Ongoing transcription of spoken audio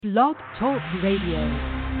Blog Talk Radio.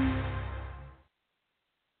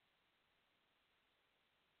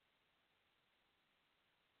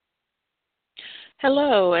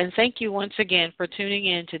 Hello, and thank you once again for tuning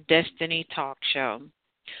in to Destiny Talk Show.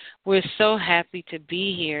 We're so happy to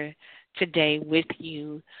be here today with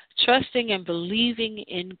you, trusting and believing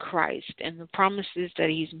in Christ and the promises that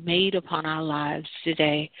He's made upon our lives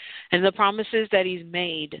today, and the promises that He's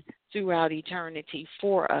made throughout eternity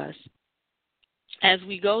for us. As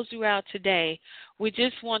we go throughout today, we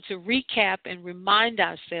just want to recap and remind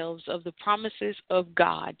ourselves of the promises of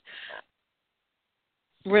God,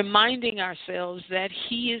 reminding ourselves that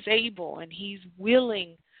He is able and He's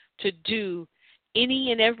willing to do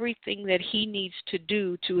any and everything that He needs to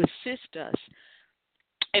do to assist us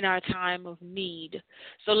in our time of need.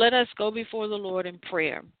 So let us go before the Lord in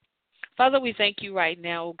prayer. Father, we thank you right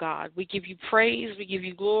now, oh God. We give you praise, we give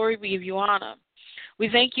you glory, we give you honor. We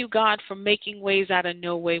thank you, God, for making ways out of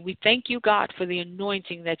no way. We thank you, God, for the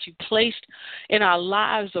anointing that you placed in our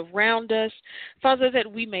lives around us. Father,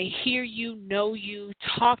 that we may hear you, know you,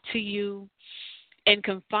 talk to you, and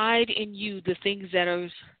confide in you the things that are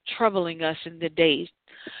troubling us in the days.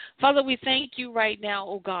 Father, we thank you right now,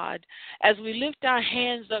 oh God. As we lift our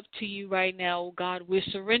hands up to you right now, oh God, we're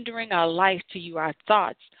surrendering our life to you, our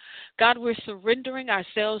thoughts. God, we're surrendering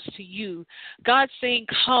ourselves to you. God saying,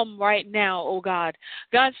 come right now, oh God.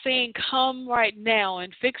 God saying, come right now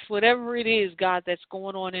and fix whatever it is, God, that's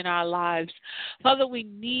going on in our lives. Father, we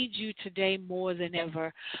need you today more than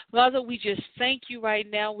ever. Father, we just thank you right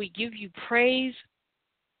now. We give you praise,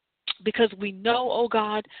 because we know, oh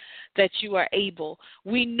God, that you are able.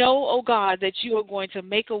 We know, oh God, that you are going to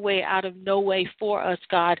make a way out of no way for us,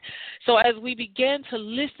 God. So as we begin to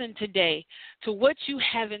listen today to what you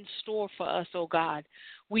have in store for us, oh God,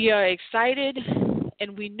 we are excited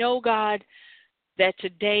and we know, God, that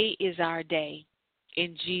today is our day.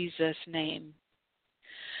 In Jesus' name.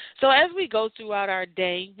 So as we go throughout our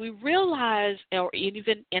day, we realize, or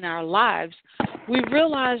even in our lives, we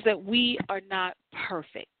realize that we are not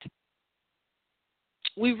perfect.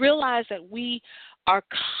 We realize that we are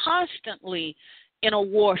constantly in a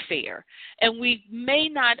warfare, and we may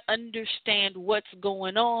not understand what's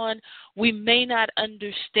going on. We may not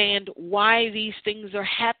understand why these things are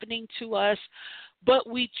happening to us, but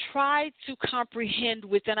we try to comprehend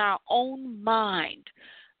within our own mind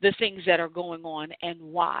the things that are going on and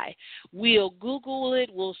why. We'll Google it,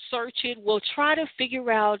 we'll search it, we'll try to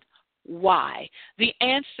figure out why. The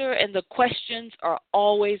answer and the questions are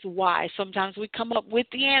always why. Sometimes we come up with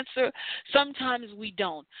the answer, sometimes we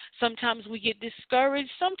don't. Sometimes we get discouraged,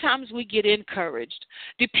 sometimes we get encouraged,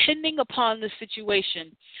 depending upon the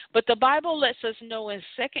situation. But the Bible lets us know in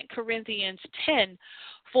 2 Corinthians 10,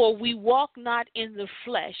 for we walk not in the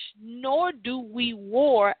flesh, nor do we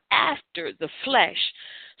war after the flesh.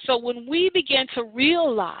 So when we begin to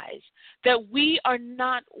realize that we are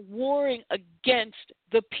not warring against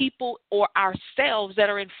the people or ourselves that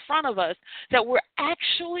are in front of us, that we're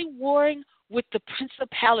actually warring with the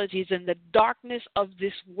principalities and the darkness of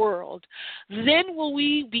this world, then will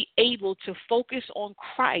we be able to focus on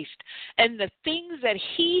Christ and the things that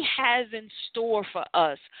He has in store for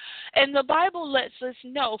us. And the Bible lets us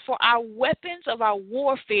know, for our weapons of our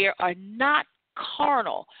warfare are not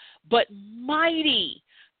carnal, but mighty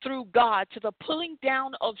through God to the pulling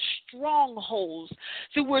down of strongholds.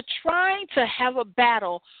 So we're trying to have a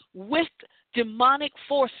battle with demonic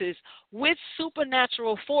forces, with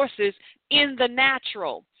supernatural forces in the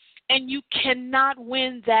natural. And you cannot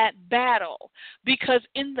win that battle, because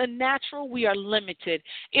in the natural we are limited.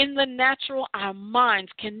 In the natural, our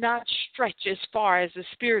minds cannot stretch as far as the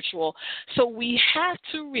spiritual. So we have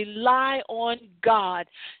to rely on God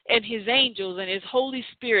and His angels and His Holy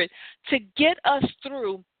Spirit to get us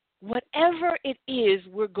through whatever it is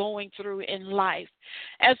we're going through in life.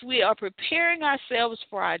 As we are preparing ourselves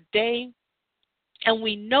for our day, and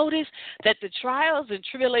we notice that the trials and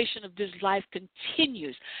tribulation of this life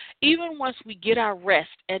continues, even once we get our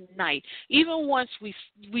rest at night, even once we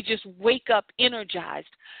just wake up energized,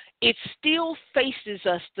 it still faces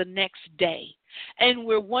us the next day. And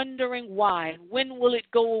we're wondering why, and when will it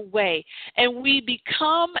go away? And we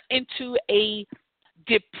become into a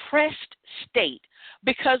depressed state,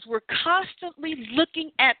 because we're constantly looking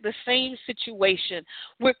at the same situation.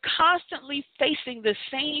 We're constantly facing the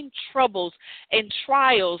same troubles and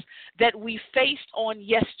trials that we faced on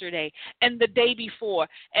yesterday and the day before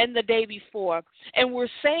and the day before. And we're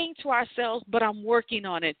saying to ourselves, but I'm working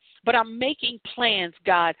on it. But I'm making plans,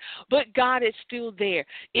 God. But God is still there.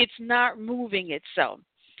 It's not moving itself.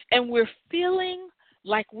 And we're feeling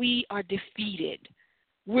like we are defeated.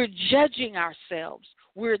 We're judging ourselves.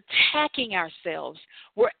 we're attacking ourselves,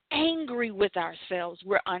 we're angry with ourselves,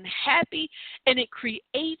 we're unhappy, and it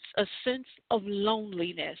creates a sense of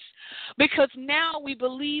loneliness because now we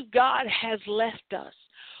believe God has left us.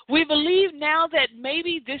 We believe now that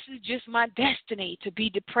maybe this is just my destiny to be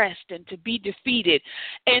depressed and to be defeated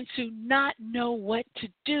and to not know what to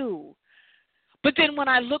do. But then when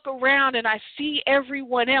I look around and I see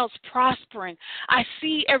everyone else prospering, I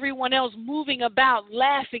see everyone else moving about,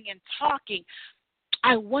 laughing and talking,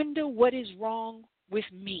 I wonder what is wrong with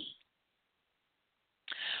me.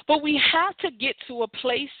 But we have to get to a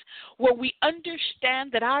place where we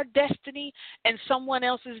understand that our destiny and someone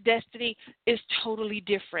else's destiny is totally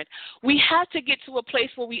different. We have to get to a place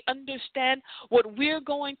where we understand what we're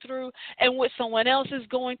going through and what someone else is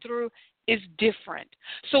going through is different.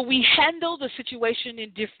 So we handle the situation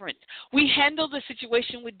in different. We handle the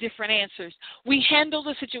situation with different answers. We handle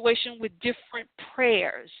the situation with different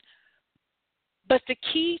prayers. But the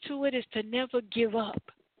key to it is to never give up.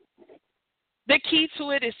 The key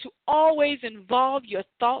to it is to always involve your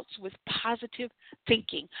thoughts with positive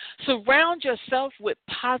thinking. Surround yourself with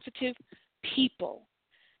positive people.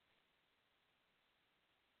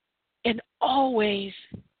 And always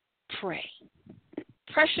pray.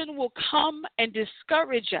 Depression will come and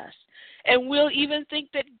discourage us. And we'll even think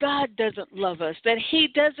that God doesn't love us, that He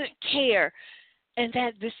doesn't care, and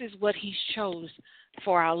that this is what He chose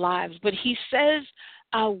for our lives. But He says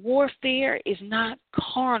our warfare is not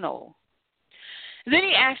carnal. Then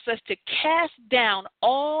He asks us to cast down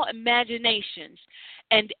all imaginations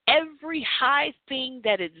and every high thing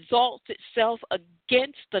that exalts itself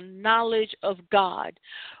against the knowledge of God,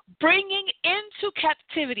 bringing into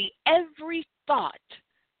captivity every thought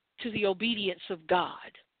to the obedience of God.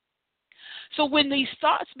 So when these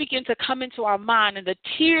thoughts begin to come into our mind and the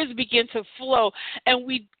tears begin to flow and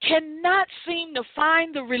we cannot seem to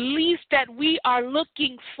find the relief that we are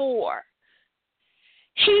looking for,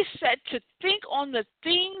 He said to think on the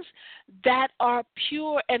things that are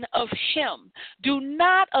pure and of Him. Do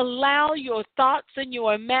not allow your thoughts and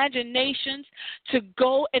your imaginations to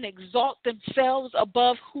go and exalt themselves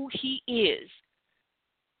above who He is.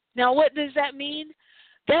 Now, what does that mean?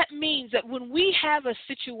 That means that when we have a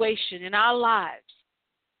situation in our lives,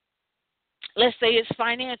 let's say it's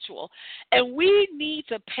financial, and we need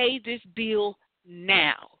to pay this bill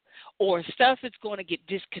now, or stuff is going to get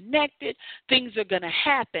disconnected, things are going to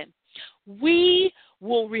happen, we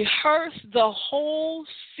will rehearse the whole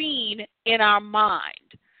scene in our mind.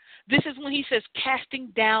 This is when He says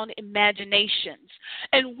casting down imaginations.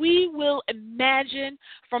 And we will imagine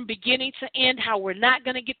from beginning to end how we're not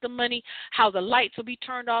going to get the money, how the lights will be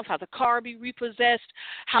turned off, how the car will be repossessed,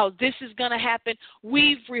 how this is going to happen.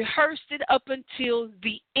 We've rehearsed it up until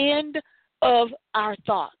the end of our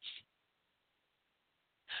thoughts.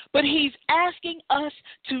 But He's asking us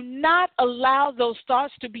to not allow those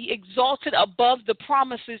thoughts to be exalted above the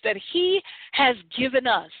promises that He has given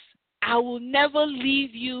us. I will never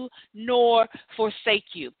leave you nor forsake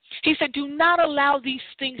you. He said, do not allow these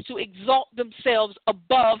things to exalt themselves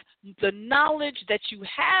above the knowledge that you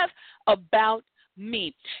have about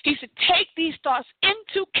me. He said, take these thoughts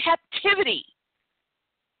into captivity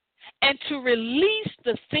and to release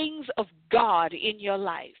the things of God in your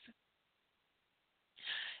life.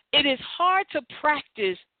 It is hard to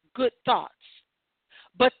practice good thoughts,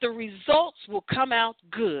 but the results will come out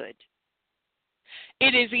good.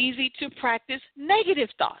 It is easy to practice negative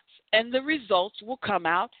thoughts, and the results will come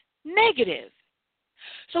out negative.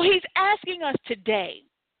 So He's asking us today,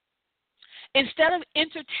 instead of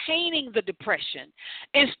entertaining the depression,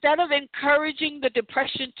 instead of encouraging the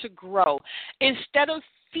depression to grow, instead of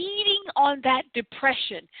feeding on that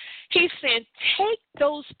depression, He's saying, take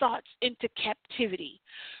those thoughts into captivity.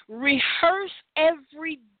 Rehearse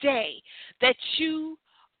every day that you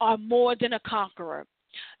are more than a conqueror,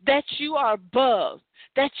 that you are above,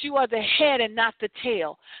 that you are the head and not the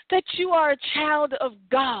tail, that you are a child of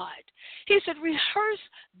God. He said, rehearse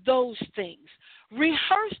those things.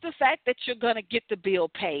 Rehearse the fact that you're going to get the bill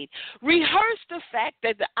paid. Rehearse the fact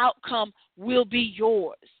that the outcome will be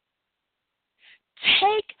yours.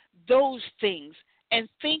 Take those things and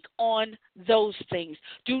think on those things.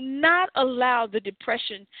 Do not allow the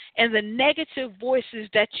depression and the negative voices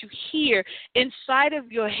that you hear inside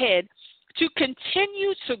of your head to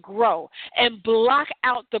continue to grow and block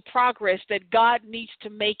out the progress that God needs to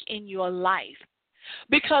make in your life.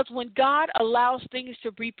 Because when God allows things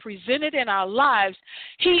to be presented in our lives,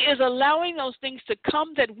 He is allowing those things to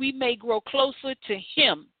come that we may grow closer to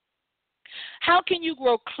Him. How can you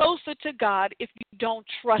grow closer to God if you don't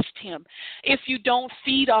trust him, if you don't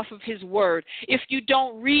feed off of his word, if you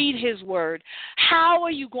don't read his word? How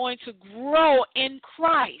are you going to grow in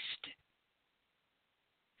Christ?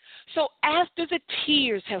 So after the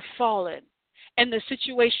tears have fallen and the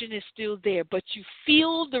situation is still there, but you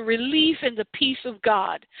feel the relief and the peace of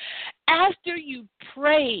God, after you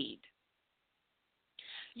prayed,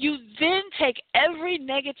 you then take every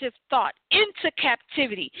negative thought into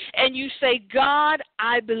captivity and you say, God,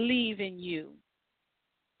 I believe in you.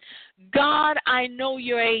 God, I know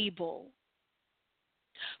you're able.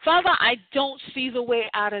 Father, I don't see the way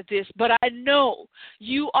out of this, but I know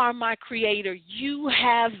you are my creator. You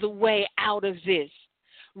have the way out of this.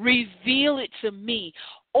 Reveal it to me.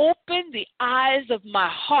 Open the eyes of my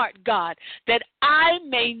heart, God, that I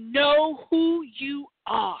may know who you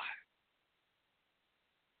are.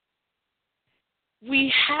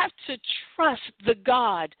 We have to trust the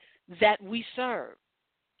God that we serve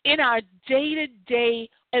in our day-to-day,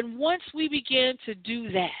 and once we begin to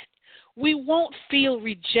do that, we won't feel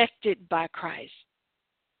rejected by Christ.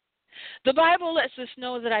 The Bible lets us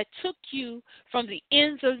know that I took you from the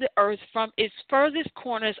ends of the earth, from its furthest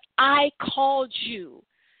corners. I called you.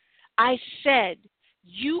 I said,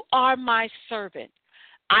 you are my servant.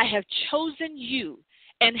 I have chosen you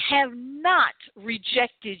and have not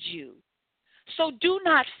rejected you. So do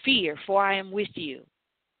not fear, for I am with you.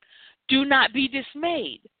 Do not be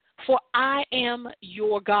dismayed, for I am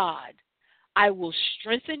your God. I will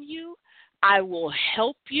strengthen you, I will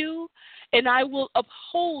help you, and I will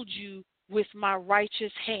uphold you with my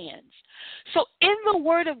righteous hands. So in the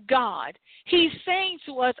Word of God, he's saying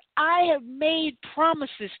to us, I have made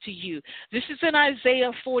promises to you. This is in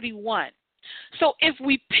Isaiah 41. So if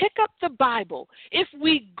we pick up the Bible, if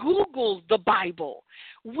we Google the Bible,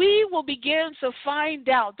 we will begin to find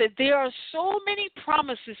out that there are so many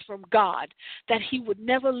promises from God that he would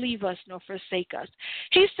never leave us nor forsake us.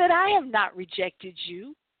 He said, I have not rejected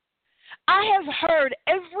you. I have heard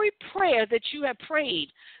every prayer that you have prayed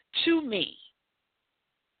to me.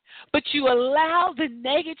 But you allow the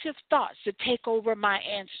negative thoughts to take over my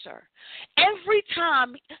answer. Every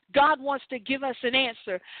time God wants to give us an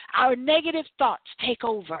answer, our negative thoughts take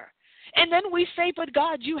over. And then we say, but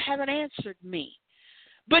God, you haven't answered me.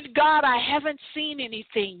 But God, I haven't seen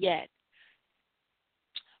anything yet.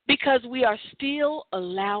 Because we are still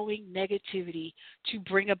allowing negativity to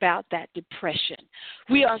bring about that depression.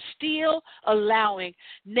 We are still allowing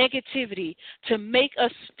negativity to make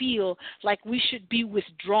us feel like we should be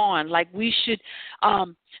withdrawn, like we should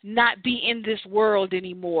not be in this world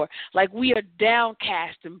anymore, like we are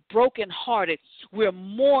downcast and brokenhearted. We're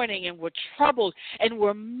mourning and we're troubled and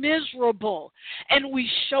we're miserable. And we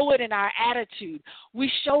show it in our attitude.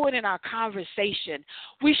 We show it in our conversation.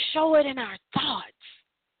 We show it in our thoughts.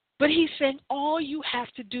 But he's saying all you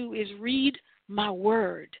have to do is read my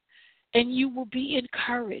word, and you will be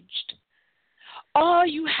encouraged. All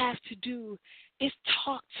you have to do is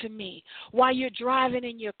talk to me while you're driving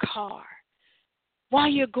in your car, while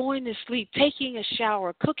you're going to sleep, taking a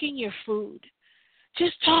shower, cooking your food.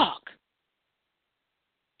 Just talk.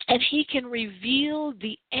 And he can reveal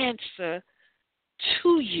the answer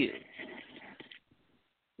to you.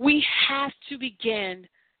 We have to begin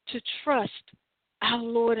to trust our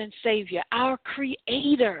Lord and Savior, our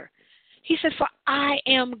Creator. He said, for I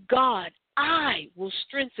am God. I will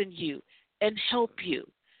strengthen you and help you.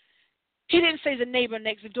 He didn't say the neighbor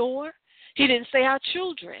next door. He didn't say our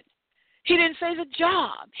children. He didn't say the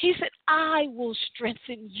job. He said, I will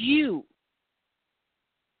strengthen you.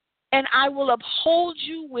 And I will uphold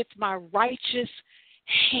you with my righteous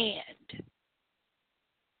hand.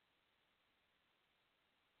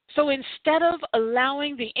 So instead of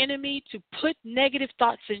allowing the enemy to put negative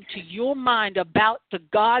thoughts into your mind about the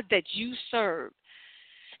God that you serve,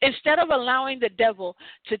 instead of allowing the devil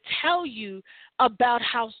to tell you about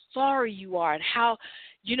how sorry you are and how,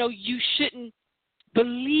 you shouldn't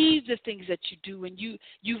believe the things that you do and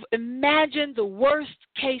you've imagined the worst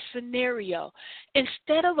case scenario,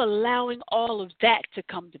 instead of allowing all of that to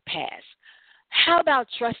come to pass, how about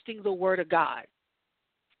trusting the Word of God?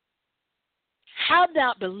 How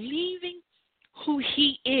about believing who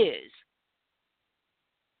he is?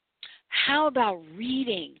 How about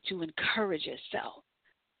reading to encourage yourself?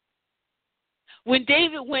 When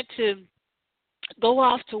David went to go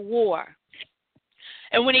off to war,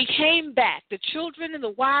 and when he came back, the children and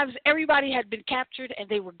the wives, everybody had been captured and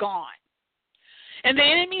they were gone. And the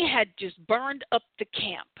enemy had just burned up the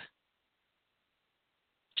camp.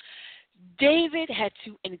 David had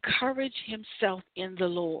to encourage himself in the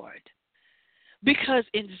Lord. Because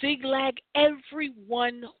in Ziklag,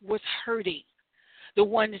 everyone was hurting. the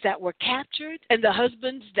ones that were captured, and the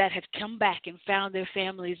husbands that had come back and found their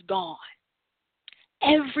families gone.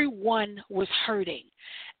 Everyone was hurting.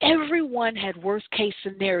 Everyone had worst case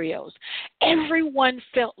scenarios. Everyone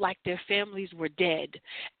felt like their families were dead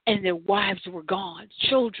and their wives were gone,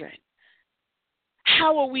 children.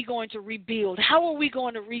 How are we going to rebuild? How are we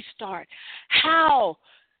going to restart? How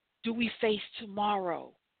do we face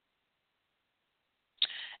tomorrow?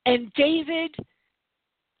 And David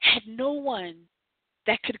had no one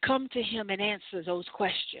that could come to him and answer those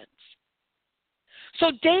questions.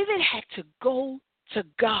 So David had to go to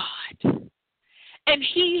God, and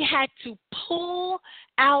he had to pull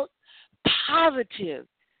out positive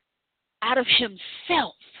out of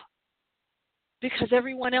himself, because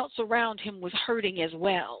everyone else around him was hurting as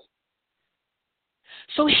well.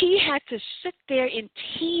 So he had to sit there in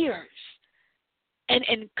tears and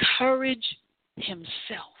encourage himself.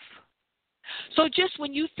 So just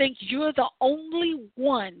when you think you're the only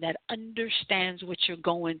one that understands what you're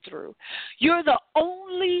going through, you're the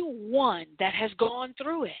only one that has gone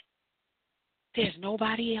through it, there's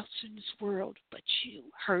nobody else in this world but you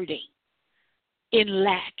hurting, in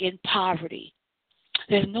lack, in poverty.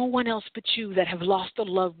 There's no one else but you that have lost a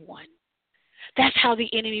loved one. That's how the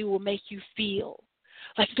enemy will make you feel.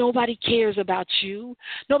 Like nobody cares about you.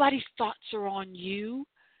 Nobody's thoughts are on you.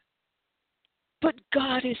 But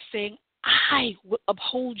God is saying, I will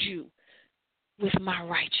uphold you with my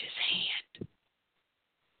righteous hand.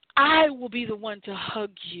 I will be the one to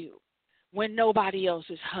hug you when nobody else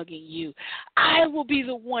is hugging you. I will be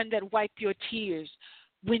the one that wipe your tears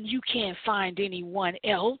when you can't find anyone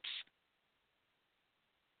else.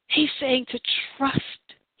 He's saying to trust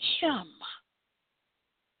him.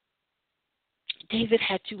 David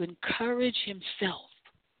had to encourage himself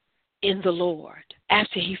in the Lord.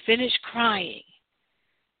 After he finished crying,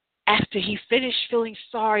 after he finished feeling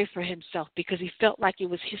sorry for himself because he felt like it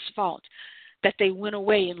was his fault that they went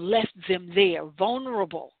away and left them there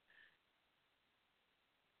vulnerable,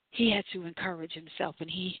 he had to encourage himself. And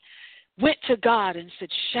he went to God and said,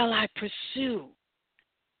 shall I pursue?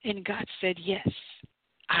 And God said, yes,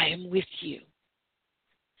 I am with you.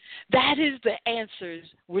 That is the answers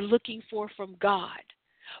we're looking for from God.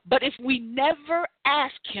 But if we never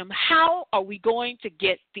ask him, how are we going to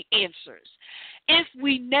get the answers? If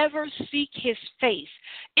we never seek his face,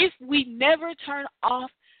 if we never turn off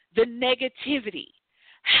the negativity,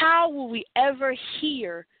 how will we ever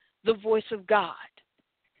hear the voice of God?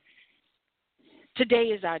 Today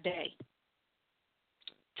is our day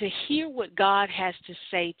to hear what God has to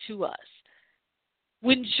say to us.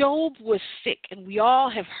 When Job was sick, and we all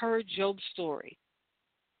have heard Job's story,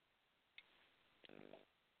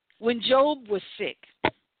 when Job was sick,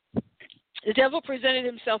 the devil presented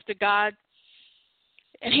himself to God,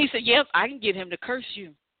 and he said, yep, I can get him to curse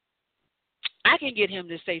you. I can get him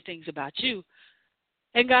to say things about you.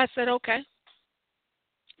 And God said, okay,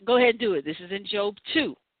 go ahead and do it. This is in Job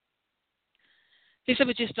 2. He said,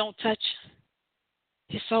 but just don't touch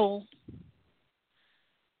his soul.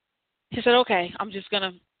 He said, okay, I'm just going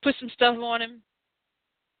to put some stuff on him.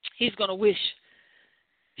 He's going to wish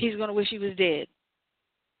he was dead.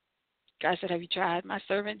 God said, have you tried my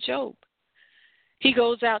servant Job? He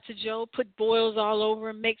goes out to Job, put boils all over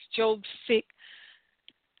him, makes Job sick,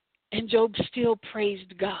 and Job still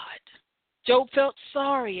praised God. Job felt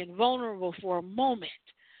sorry and vulnerable for a moment,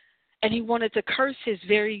 and he wanted to curse his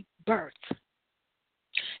very birth.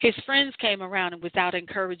 His friends came around him without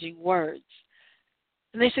encouraging words.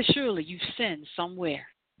 And they said, surely you've sinned somewhere.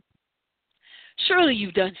 Surely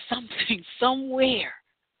you've done something somewhere.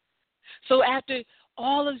 So after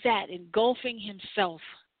all of that, engulfing himself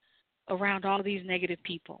around all these negative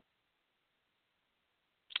people,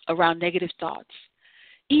 around negative thoughts,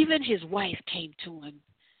 even his wife came to him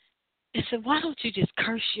and said, why don't you just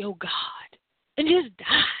curse your God and just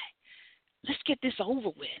die? Let's get this over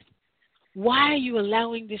with. Why are you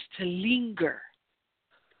allowing this to linger?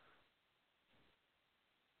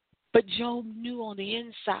 But Job knew on the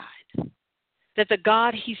inside that the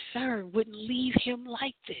God he served wouldn't leave him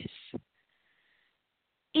like this.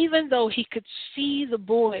 Even though he could see the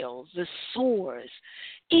boils, the sores,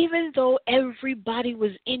 even though everybody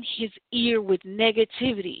was in his ear with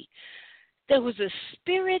negativity, there was a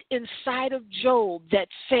spirit inside of Job that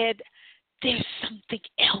said, there's something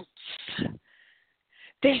else.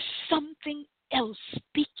 There's something else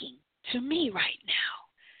speaking to me right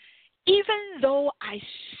now. Even though I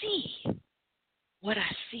see what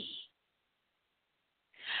I see.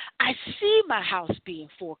 I see my house being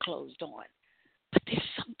foreclosed on, but there's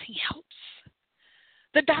something else.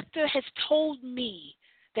 The doctor has told me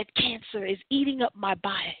that cancer is eating up my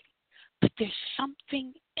body, but there's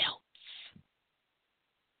something else.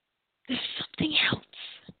 something else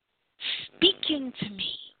speaking to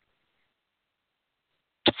me.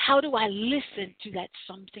 How do I listen to that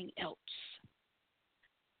something else?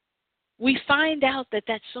 We find out that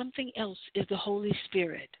that something else is the Holy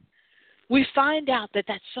Spirit. We find out that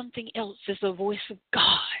that something else is the voice of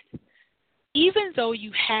God. Even though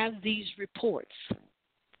you have these reports,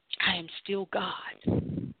 I am still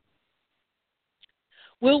God.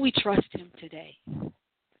 Will we trust him today?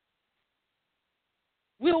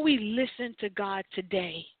 Will we listen to God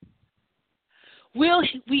today? Will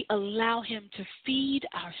we allow him to feed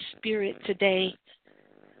our spirit today?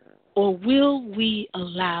 Or will we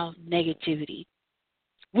allow negativity?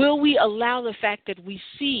 Will we allow the fact that we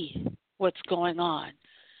see what's going on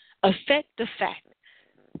affect the fact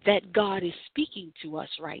that God is speaking to us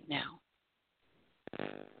right now?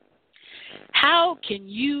 How can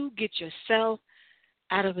you get yourself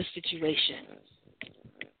out of a situation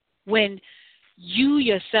when you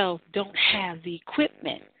yourself don't have the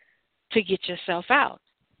equipment to get yourself out?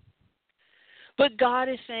 But God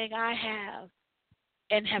is saying, I have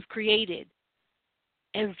and have created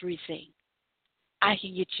everything. I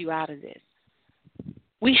can get you out of this.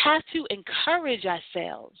 We have to encourage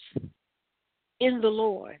ourselves in the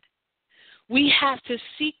Lord. We have to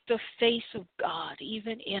seek the face of God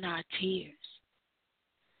even in our tears.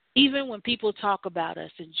 Even when people talk about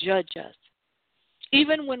us and judge us.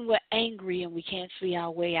 Even when we're angry and we can't see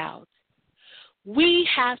our way out. We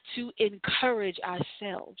have to encourage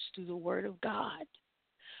ourselves through the Word of God.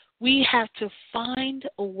 We have to find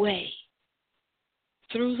a way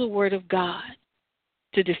through the Word of God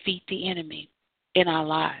to defeat the enemy in our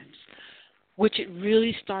lives, which it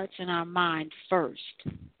really starts in our mind first,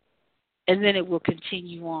 and then it will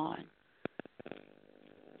continue on.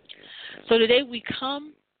 So today we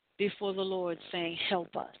come before the Lord saying,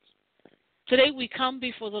 help us. Today we come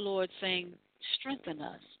before the Lord saying, strengthen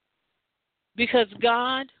us. Because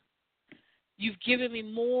God, you've given me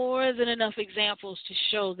more than enough examples to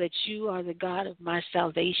show that you are the God of my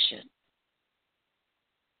salvation.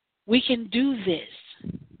 We can do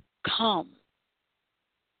this. Come.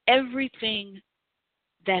 Everything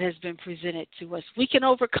that has been presented to us, we can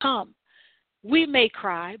overcome. We may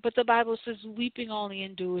cry, but the Bible says weeping only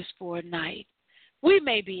endures for a night. We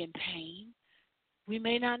may be in pain. We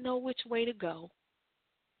may not know which way to go,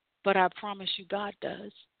 but I promise you God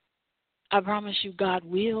does. I promise you God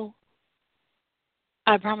will.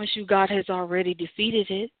 I promise you God has already defeated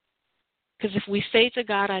it. Because if we say to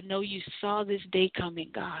God, I know you saw this day coming,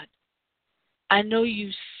 God. I know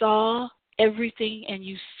you saw everything and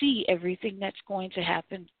you see everything that's going to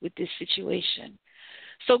happen with this situation.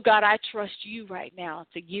 So, God, I trust you right now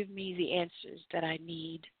to give me the answers that I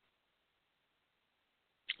need.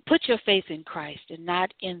 Put your faith in Christ and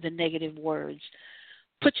not in the negative words.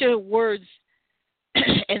 Put your words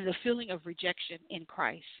and the feeling of rejection in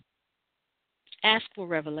Christ. Ask for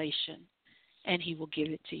revelation, and he will give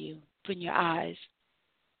it to you. Open your eyes,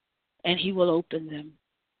 and he will open them.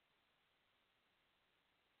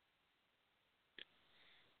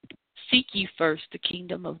 Seek ye first the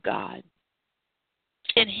kingdom of God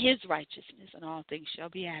and his righteousness, and all things shall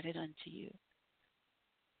be added unto you.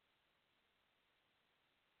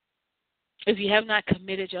 If you have not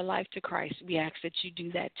committed your life to Christ, we ask that you do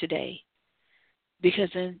that today. Because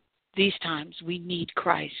in these times, we need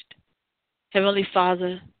Christ. Heavenly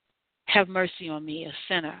Father, have mercy on me, a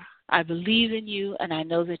sinner. I believe in you, and I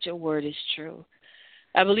know that your word is true.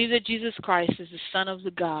 I believe that Jesus Christ is the Son of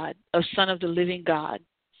the living God,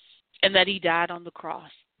 and that he died on the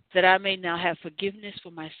cross, that I may now have forgiveness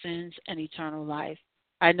for my sins and eternal life.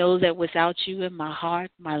 I know that without you in my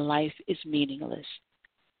heart, my life is meaningless.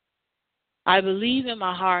 I believe in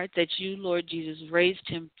my heart that you, Lord Jesus, raised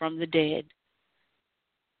him from the dead.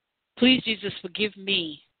 Please, Jesus, forgive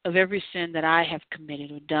me of every sin that I have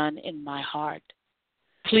committed or done in my heart.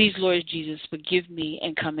 Please, Lord Jesus, forgive me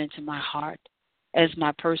and come into my heart as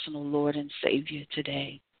my personal Lord and Savior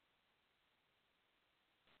today.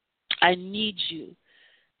 I need you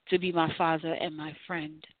to be my Father and my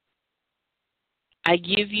friend. I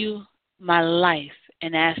give you my life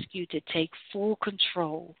and ask you to take full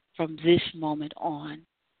control from this moment on.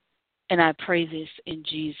 And I pray this in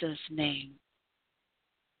Jesus' name.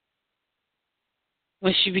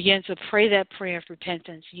 When you begin to pray that prayer of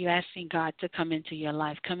repentance, you're asking God to come into your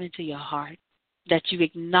life, come into your heart, that you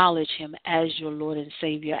acknowledge him as your Lord and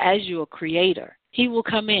Savior, as your creator. He will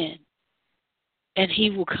come in, and he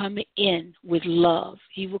will come in with love.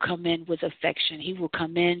 He will come in with affection. He will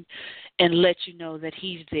come in and let you know that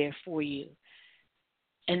he's there for you.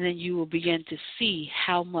 And then you will begin to see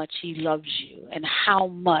how much he loves you and how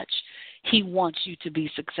much He wants you to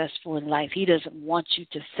be successful in life. He doesn't want you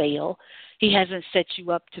to fail. He hasn't set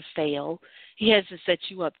you up to fail. He hasn't set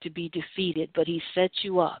you up to be defeated, but He set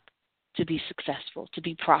you up to be successful, to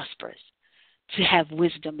be prosperous, to have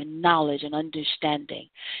wisdom and knowledge and understanding.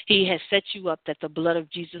 He has set you up that the blood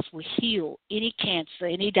of Jesus will heal any cancer,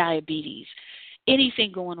 any diabetes,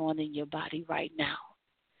 anything going on in your body right now.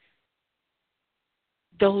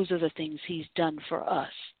 Those are the things He's done for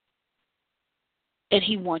us. And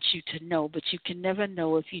He wants you to know, but you can never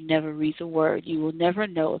know if you never read the Word. You will never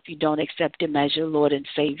know if you don't accept Him as your Lord and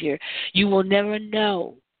Savior. You will never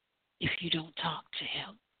know if you don't talk to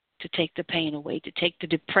Him to take the pain away, to take the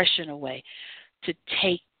depression away, to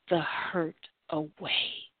take the hurt away.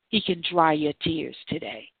 He can dry your tears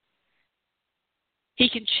today. He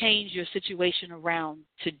can change your situation around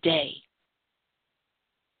today.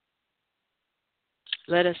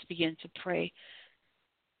 Let us begin to pray.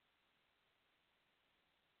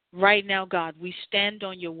 Right now, God, we stand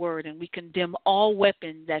on your word and we condemn all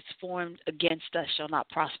weapon that's formed against us shall not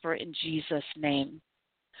prosper in Jesus' name.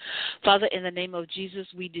 Father, in the name of Jesus,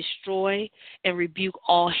 we destroy and rebuke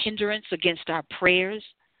all hindrance against our prayers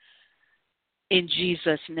in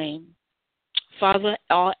Jesus' name. Father,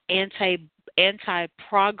 all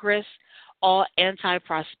anti-progress, all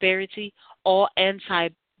anti-prosperity, all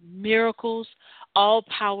anti-miracles, all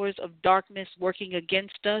powers of darkness working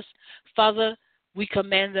against us, Father, we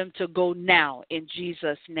command them to go now in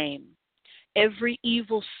Jesus' name. Every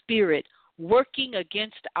evil spirit working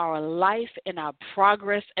against our life and our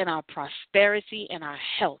progress and our prosperity and our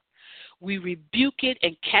health, we rebuke it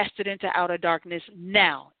and cast it into outer darkness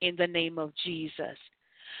now in the name of Jesus.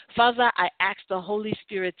 Father, I ask the Holy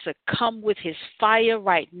Spirit to come with His fire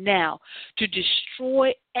right now to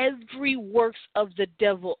destroy every works of the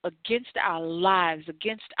devil against our lives,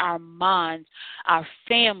 against our minds, our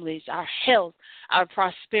families, our health, our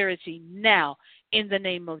prosperity now in the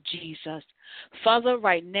name of Jesus. Father,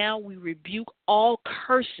 right now we rebuke all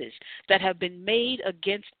curses that have been made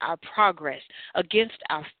against our progress, against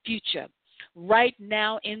our future, right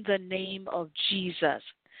now in the name of Jesus.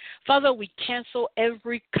 Father, we cancel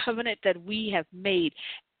every covenant that we have made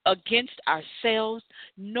against ourselves,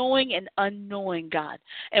 knowing and unknowing, God.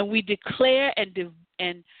 And we declare and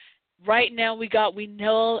right now, we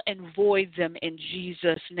null and void them in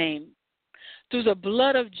Jesus' name. Through the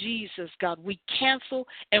blood of Jesus, God, we cancel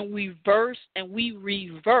and we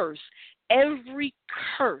reverse every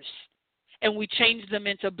curse, and we change them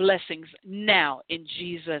into blessings now in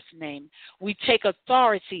Jesus' name. We take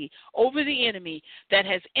authority over the enemy that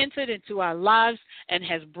has entered into our lives and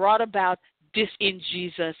has brought about this in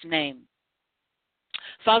Jesus' name.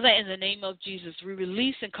 Father, in the name of Jesus, we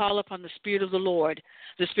release and call upon the Spirit of the Lord,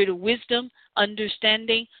 the Spirit of wisdom,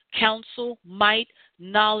 understanding, counsel, might,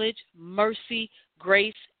 knowledge, mercy,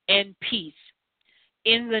 grace, and peace.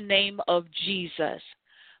 In the name of Jesus.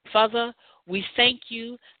 Father, we thank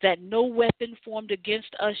you that no weapon formed against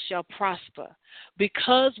us shall prosper.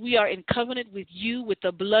 Because we are in covenant with you with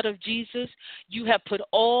the blood of Jesus, you have put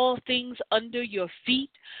all things under your feet.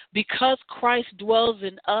 Because Christ dwells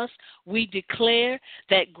in us, we declare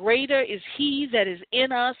that greater is He that is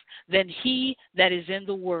in us than he that is in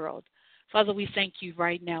the world. Father, we thank you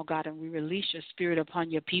right now, God, and we release your Spirit upon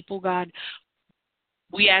your people, God.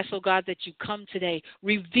 We ask, oh God, that you come today.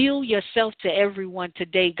 Reveal yourself to everyone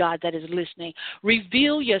today, God, that is listening.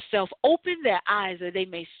 Reveal yourself. Open their eyes that they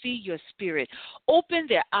may see your Spirit. Open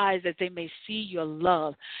their eyes that they may see your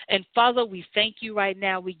love. And Father, we thank you right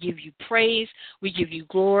now. We give you praise. We give you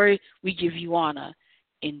glory. We give you honor.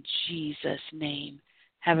 In Jesus' name.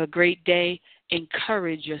 Have a great day.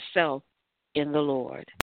 Encourage yourself in the Lord.